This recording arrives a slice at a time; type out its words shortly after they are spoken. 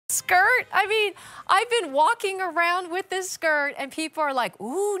skirt. I mean, I've been walking around with this skirt and people are like,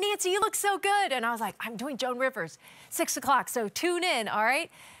 ooh, Nancy, you look so good. And I was like, I'm doing Joan Rivers, 6 o'clock, so tune in, all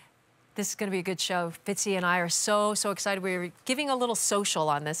right? This is gonna be a good show. Bitsy and I are so excited. We're giving a little social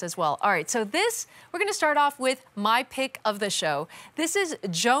on this as well. All right, so we're gonna start off with my pick of the show. This is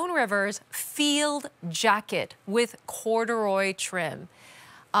Joan Rivers Field Jacket with corduroy trim.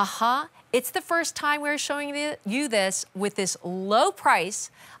 It's the first time we're showing you this with this low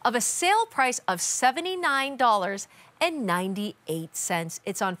price of a sale price of $79.98.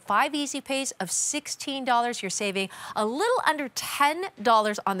 It's on 5 easy pays of $16. You're saving a little under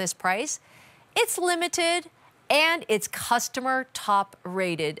 $10 on this price. It's limited and it's customer top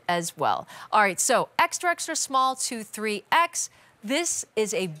rated as well. All right, so extra small to 3X. This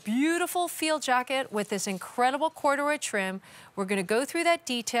is a beautiful field jacket with this incredible corduroy trim. We're gonna go through that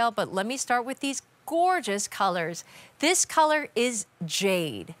detail, but let me start with these gorgeous colors. This color is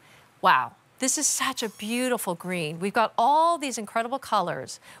jade. Wow, this is such a beautiful green. We've got all these incredible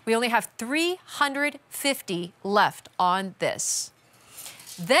colors. We only have 350 left on this.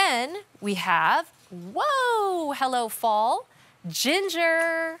 Then we have, whoa, hello fall,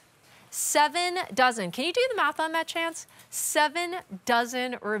 ginger. 7 dozen. Can you do the math on that, Chance? 7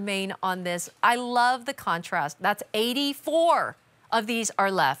 dozen remain on this. I love the contrast. That's 84 of these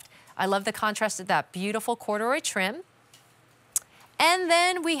are left. I love the contrast of that beautiful corduroy trim. And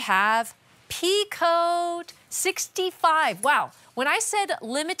then we have pea coat 65. Wow. When I said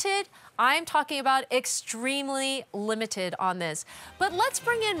limited, I'm talking about extremely limited on this. But let's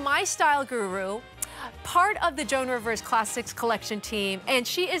bring in my style guru, part of the Joan Rivers Classics Collection team, and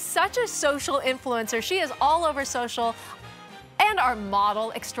she is such a social influencer. She is all over social, and our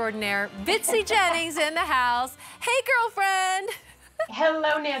model extraordinaire, Bitsy Jennings, in the house. Hey, girlfriend.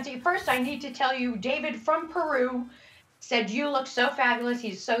 Hello, Nancy. First, I need to tell you, David from Peru said you look so fabulous.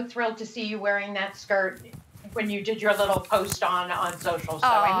 He's so thrilled to see you wearing that skirt when you did your little post on social. So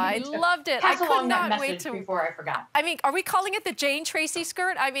I loved it. Pass I along could that not message wait to before I forgot. I mean, are we calling it the Jane Tracy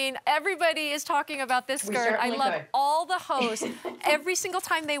skirt? I mean, everybody is talking about this skirt. I love all the hosts. Every single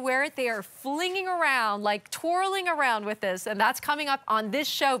time they wear it, they are flinging around, like twirling around with this. And that's coming up on this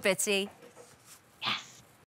show, Bitsy.